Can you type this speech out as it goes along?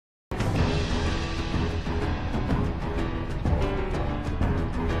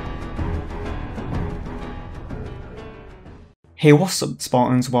Hey, what's up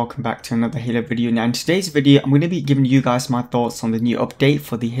Spartans, welcome back to another Halo video. Now in today's video I'm going to be giving you guys my thoughts on the new update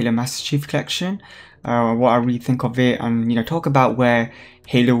for the Halo Master Chief Collection, what I really think of it, and talk about where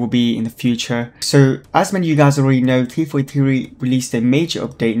Halo will be in the future. So as many of you guys already know, 343 released a major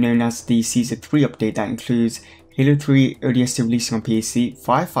update known as the Season 3 update that includes Halo 3 ODST releasing on PC,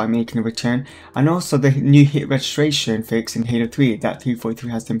 Firefight making a return, and also the new hit registration fix in Halo 3 that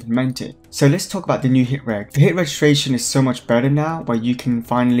 343 has implemented. So let's talk about the new hit reg. The hit registration is so much better now, where you can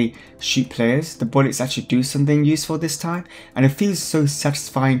finally shoot players. The bullets actually do something useful this time, and it feels so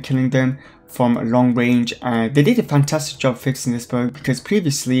satisfying killing them from a long range. And they did a fantastic job fixing this bug, because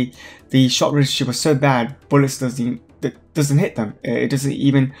previously the shot registry was so bad, bullets doesn't hit them. It doesn't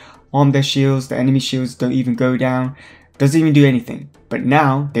even harm their shields, the enemy shields don't even go down, doesn't even do anything, but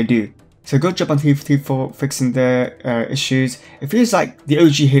now they do. So good job on 343 for fixing the issues. It feels like the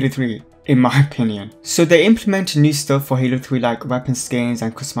OG Halo 3 in my opinion. So they implemented new stuff for Halo 3 like weapon skins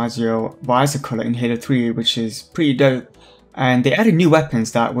and customize your visor color in Halo 3, which is pretty dope. And they added new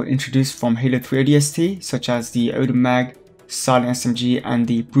weapons that were introduced from Halo 3 ODST, such as the Odin Mag, Silent SMG and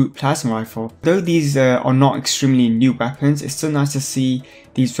the Brute Plasma Rifle. Though these are not extremely new weapons, it's still nice to see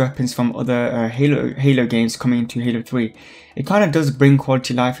these weapons from other Halo games coming into Halo 3. It kind of does bring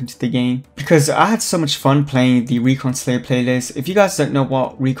quality life into the game, because I had so much fun playing the Recon Slayer playlist. If you guys don't know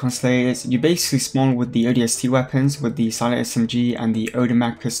what Recon Slayer is, you basically spawn with the ODST weapons with the Silent SMG and the Odin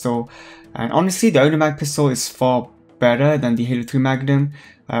Mag pistol. And honestly, the Odin Mag pistol is far better than the Halo 3 Magnum,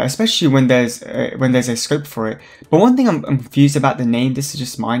 especially when there's a scope for it. But one thing I'm confused about the name, this is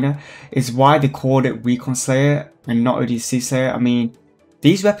just minor, is why they called it Recon Slayer and not ODST Slayer. I mean,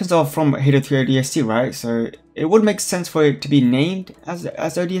 these weapons are from Halo 3 ODST, right? So it would make sense for it to be named as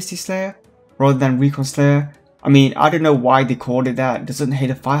ODST Slayer rather than Recon Slayer. I mean, I don't know why they called it that. Doesn't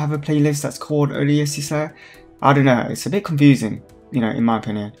Halo 5 have a playlist that's called ODST Slayer? I don't know, it's a bit confusing, in my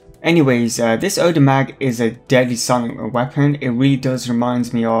opinion. Anyways, this Odin Mag is a deadly silent weapon. It really does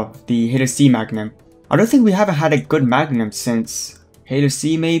remind me of the Halo C Magnum. I don't think we haven't had a good Magnum since Halo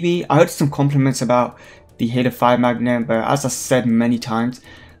C maybe. I heard some compliments about the Halo 5 Magnum, but as I said many times,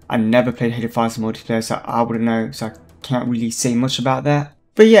 I never played Halo 5's multiplayer, so I wouldn't know, so I can't really say much about that.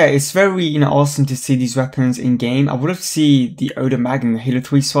 But yeah, it's very awesome to see these weapons in game. I would love to see the Odin Mag in the Halo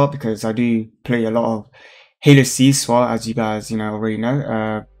 3 swap, because I do play a lot of Halo C swap, as you guys already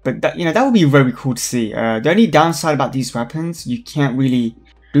know. But that would be very cool to see. The only downside about these weapons, you can't really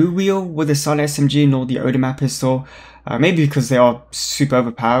do wheel with the Silent SMG nor the Odin Mag pistol. Maybe because they are super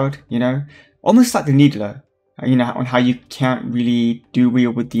overpowered, almost like the Needler. On how you can't really do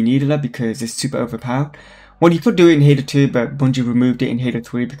wheel with the Needler because it's super overpowered. Well, you could do it in Halo 2, but Bungie removed it in Halo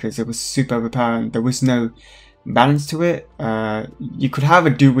 3 because it was super overpowered and there was no balance to it. You could have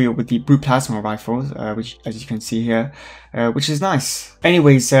a dual wheel with the Brute Plasma Rifles, which, as you can see here, which is nice.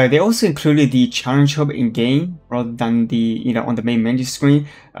 Anyways, they also included the challenge hub in game rather than the on the main menu screen.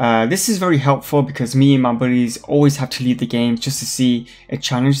 This is very helpful because me and my buddies always have to leave the game just to see a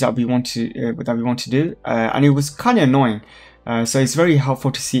challenge that we want to do, and it was kind of annoying. So it's very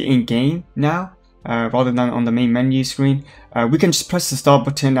helpful to see in game now. Rather than on the main menu screen, we can just press the start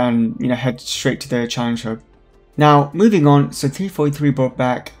button and head straight to the challenge hub. Now, moving on, so 343 brought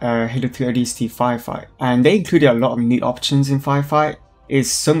back Halo 3 ODST Firefight, and they included a lot of new options in Firefight.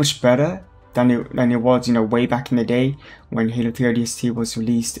 It's so much better than it was, way back in the day when Halo 3 ODST was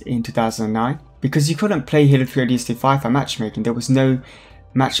released in 2009, because you couldn't play Halo 3 ODST Firefight matchmaking. There was no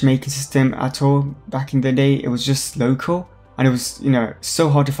matchmaking system at all back in the day. It was just local, and it was, so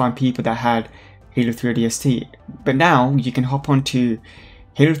hard to find people that had Halo 3 ODST. But now you can hop onto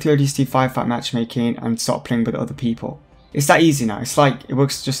Halo 3 ODST Firefight matchmaking and start playing with other people. It's that easy now. It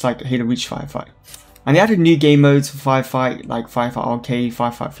works just like Halo Reach Firefight. And they added new game modes for Firefight, like Firefight Arcade,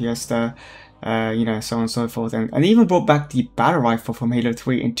 Firefight Fiesta, so on and so forth. And they even brought back the battle rifle from Halo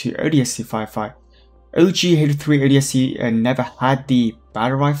 3 into ODST Firefight. OG Halo 3 ODST never had the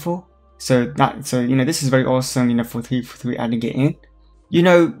battle rifle, so this is very awesome. For 343 adding it in.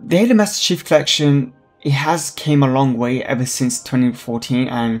 The Halo Master Chief Collection, it has came a long way ever since 2014,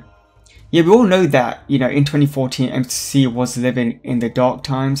 and yeah, we all know that in 2014 MCC was living in the dark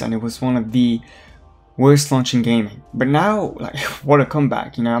times and it was one of the worst launch in gaming. But now, what a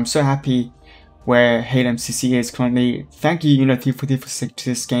comeback. I'm so happy where Halo MCC is currently. Thank you 343 for sticking to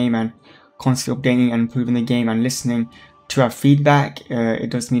this game and constantly updating and improving the game and listening to our feedback. It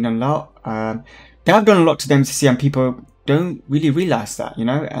does mean a lot. They have done a lot to the MCC and people don't really realize that.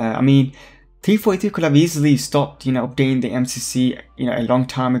 I mean, 343 could have easily stopped, updating the MCC, a long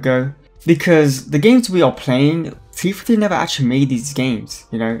time ago, because the games we are playing 343 never actually made these games,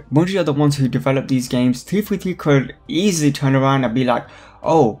 you know. Bungie are the ones who developed these games. 343 could easily turn around and be like,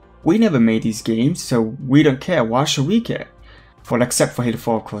 oh, we never made these games, so we don't care, why should we care? Well, except for Halo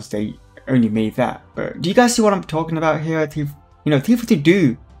 4, of course, they only made that. But do you guys see what I'm talking about here? You know, 343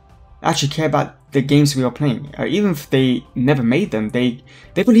 do actually care about the games we are playing. Even if they never made them, they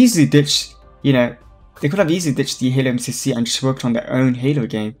could easily ditch, you know, they could have easily ditched the Halo MCC and just worked on their own Halo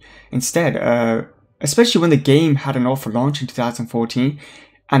game instead. Especially when the game had an awful launch in 2014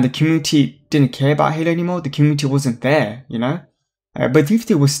 and the community didn't care about Halo anymore. The community wasn't there, you know. But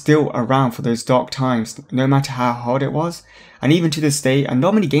 343 was still around for those dark times, no matter how hard it was. And even to this day, and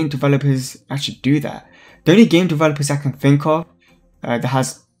not many game developers actually do that. The only game developers I can think of that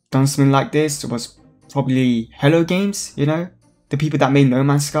has done something like this was probably Hello Games, you know, the people that made No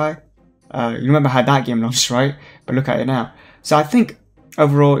Man's Sky. You remember how that game launched, right? But look at it now. So I think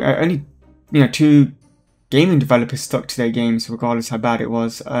overall, only, you know, 2 gaming developers stuck to their games, regardless how bad it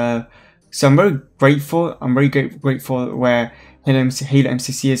was. So I'm very grateful. I'm very grateful where Halo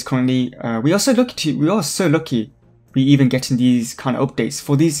MCC is currently. We are so lucky we even getting these kind of updates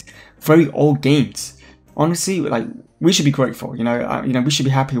for these very old games. Honestly, like, we should be grateful. You know, we should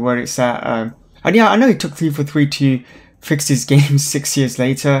be happy where it's at. And yeah, I know it took 343 to fix these games 6 years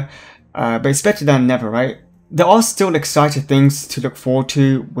later. But it's better than never, right? There are still exciting things to look forward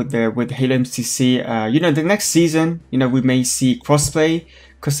to with Halo MCC. You know, the next season, you know, we may see crossplay,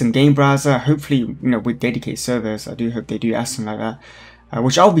 custom game browser, hopefully, you know, with dedicated servers. I do hope they do something like that,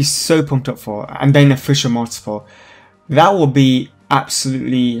 which I'll be so pumped up for. And then official mods for. That will be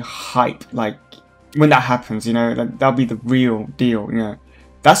absolutely hype. Like, when that happens, you know, that'll be the real deal, you know.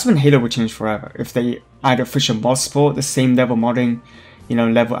 That's when Halo will change forever. If they add official mod support, the same level modding, you know,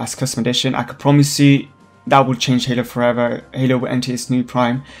 level as custom edition, I can promise you that will change Halo forever. Halo will enter its new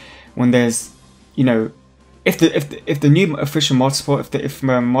prime when there's, you know, if the new official mod support, if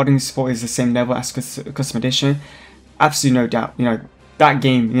modding support is the same level as custom edition, absolutely no doubt, you know, that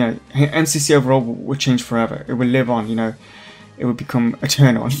game, you know, MCC overall will change forever. It will live on, you know, it will become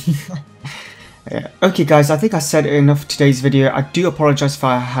eternal. Yeah. Okay guys, I think I said enough for today's video. I do apologize if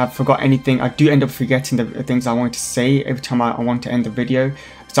I have forgot anything. I do end up forgetting the things I wanted to say every time I want to end the video.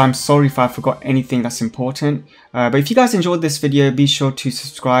 So I'm sorry if I forgot anything that's important. But if you guys enjoyed this video, be sure to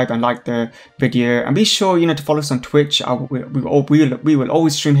subscribe and like the video. And be sure, you know, to follow us on Twitch. We will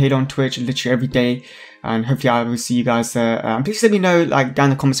always stream Halo on Twitch literally every day. And hopefully I will see you guys there. Please let me know, like, down in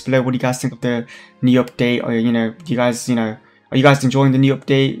the comments below, what do you guys think of the new update? Or, you know, do you guys, you know, are you guys enjoying the new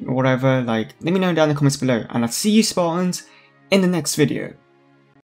update or whatever? Like, let me know down in the comments below. And I'll see you Spartans in the next video.